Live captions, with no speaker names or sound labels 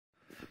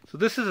So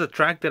this is a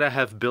track that I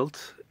have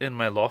built in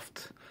my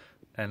loft,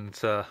 and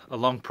it's a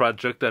long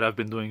project that I've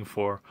been doing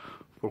for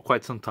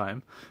quite some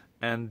time.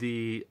 And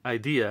the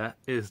idea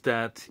is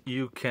that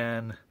you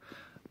can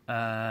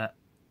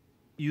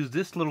use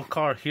this little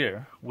car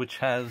here, which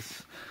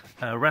has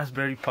a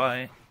Raspberry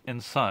Pi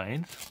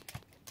inside,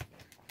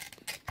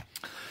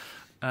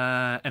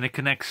 and it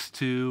connects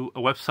to a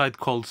website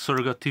called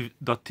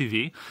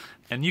surrogate.tv,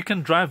 and you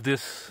can drive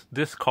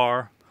this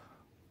car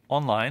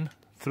online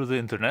through the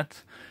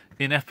internet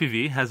in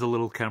FPV. Has a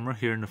little camera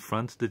here in the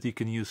front that you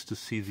can use to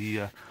see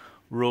the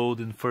road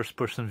in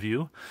first-person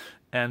view.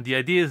 And the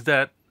idea is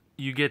that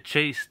you get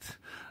chased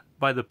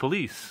by the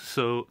police.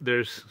 So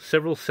there's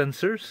several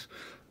sensors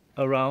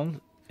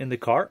around in the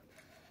car,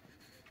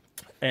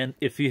 and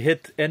if you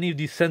hit any of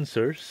these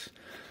sensors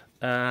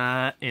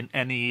in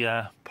any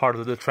part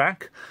of the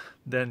track,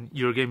 then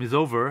your game is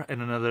over,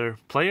 and another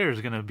player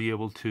is going to be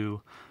able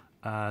to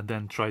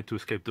then try to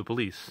escape the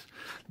police.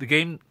 The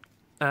game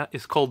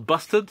is called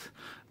Busted,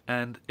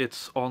 and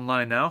it's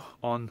online now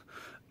on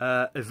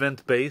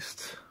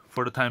event-based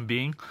for the time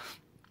being,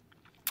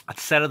 at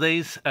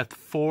Saturdays at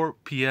 4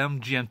 p.m.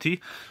 GMT.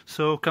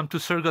 So come to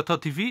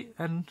surrogate.tv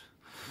and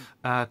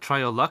try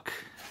your luck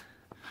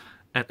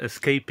at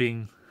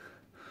escaping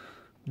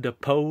the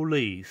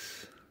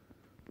police.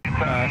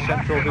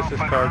 Central, this is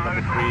card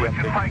number 3. I'm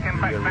taking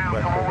the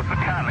request over.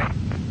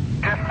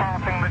 Just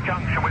passing the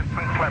junction with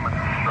St Clement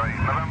Street.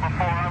 November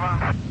 4 over.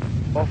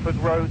 Offord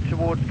Road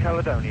towards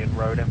Caledonian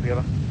Road, MV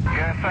over.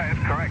 Yes, that is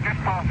correct. Just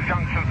past the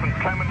junction St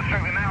Clement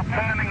Street. We're now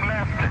turning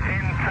left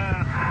into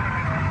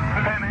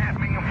Pen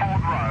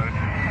Hemmingford Road.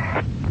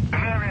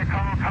 Area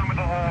car coming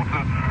towards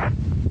us.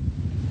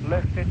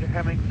 Left into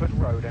Hemmingford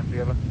Road, MV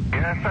over.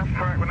 Yes, that's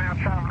correct. We're now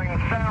travelling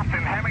south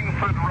in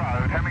Hemmingford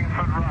Road.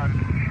 Hemmingford Road,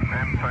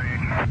 MV.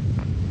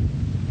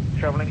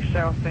 Travelling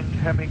south into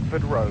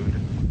Hemmingford Road.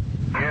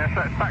 Yes,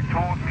 that's back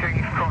towards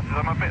King's Crosses.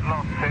 I'm a bit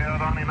lost here. I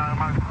only know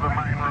most of the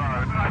main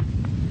road.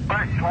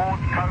 Back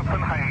towards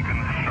Copenhagen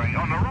Street.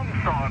 On the wrong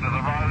side of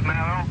the road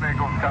now. All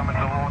vehicles coming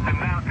towards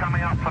him. Now coming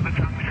up for the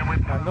junction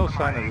with No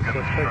sign of the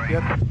suspect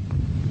yet.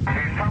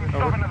 He's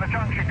stopping at the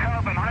junction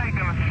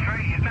Copenhagen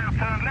Street. He's now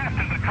turned left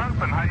into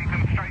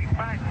Copenhagen Street,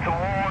 back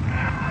towards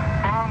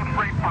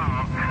Barnsbury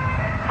Park.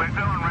 We're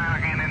doing round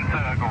again in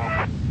circles.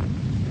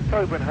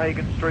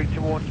 Copenhagen Street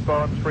towards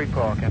Barnsbury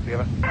Park, MV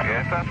over.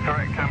 Yes, that's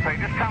correct, MP.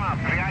 Just come up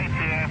to the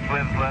ATS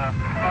with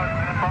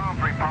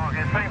Barnsbury Park.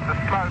 It seems to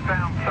slow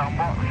down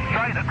somewhat.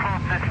 Straight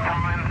across this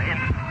time,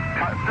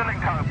 still in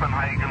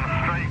Copenhagen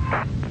Street,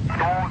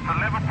 towards the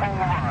Liverpool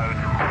Road.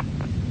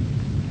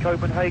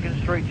 Copenhagen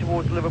Street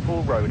towards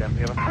Liverpool Road,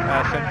 MV over.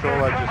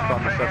 Central, I just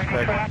found the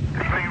suspect.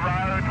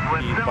 Road,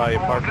 we're still by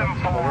towards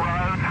apartments, Liverpool over.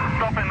 Road,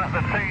 stopping at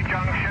the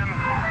T-junction.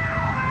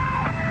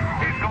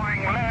 He's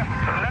going left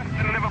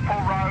in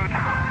Liverpool Road,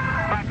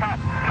 back up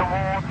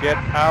towards...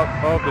 Get out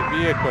of the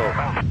vehicle.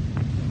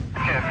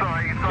 Yeah,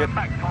 sorry, he's gone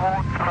back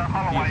towards the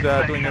Holloway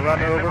He's doing a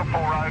runner over.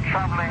 Liverpool Road,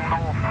 travelling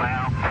north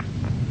now.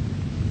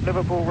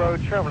 Liverpool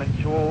Road travelling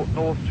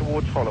north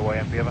towards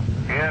Holloway, MV over.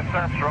 Yes,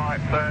 that's right.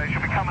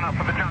 Should be coming up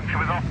for the junction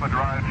with Offord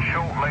Road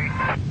shortly.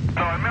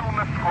 Sorry,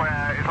 Milner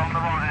Square is on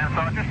the right-hand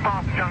side. Just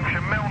past the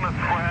junction, Milner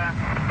Square.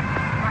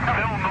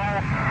 Still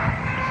north.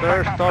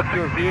 Sir, stop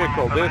your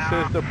vehicle. This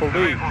is the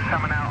police. Vehicles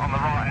coming out on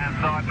the right-hand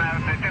side now.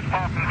 So just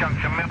past the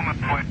junction, Milner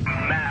Square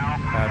now.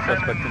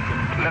 Suspect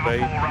continuing to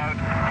evade. Liverpool Road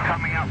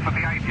coming up for the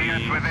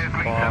ATS with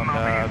Islington On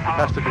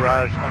past the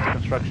garage, under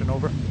construction,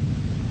 over.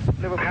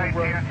 The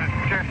ATS has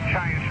just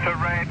changed to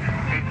red.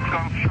 It's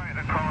gone straight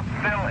across.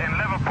 Still in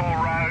Liverpool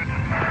Road.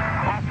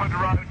 Offord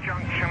Road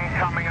junction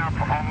coming up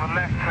on the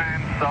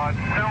left-hand side.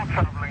 Still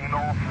travelling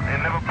north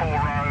in Liverpool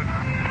Road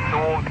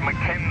towards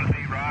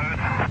Mackenzie Road.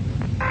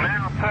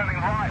 Now turning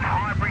right,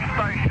 Highbury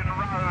Station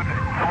Road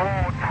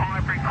towards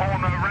Highbury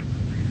Corner.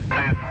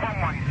 There's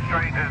one-way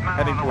street. There's no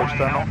Heading other towards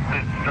way tunnel. off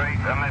this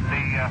street unless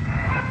he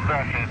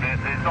crashes it.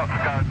 He's got to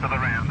go to the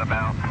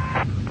roundabout.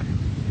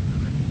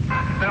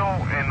 Still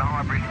in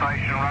Highbury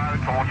Station Road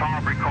towards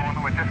Highbury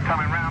Corner. We're just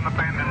coming round the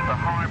bend into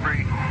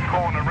Highbury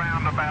Corner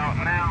roundabout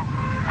now.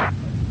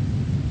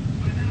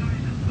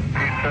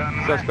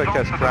 Suspect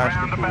has crashed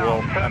into the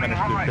wall. I managed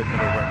to fit it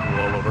over into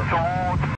the wall, over. Towards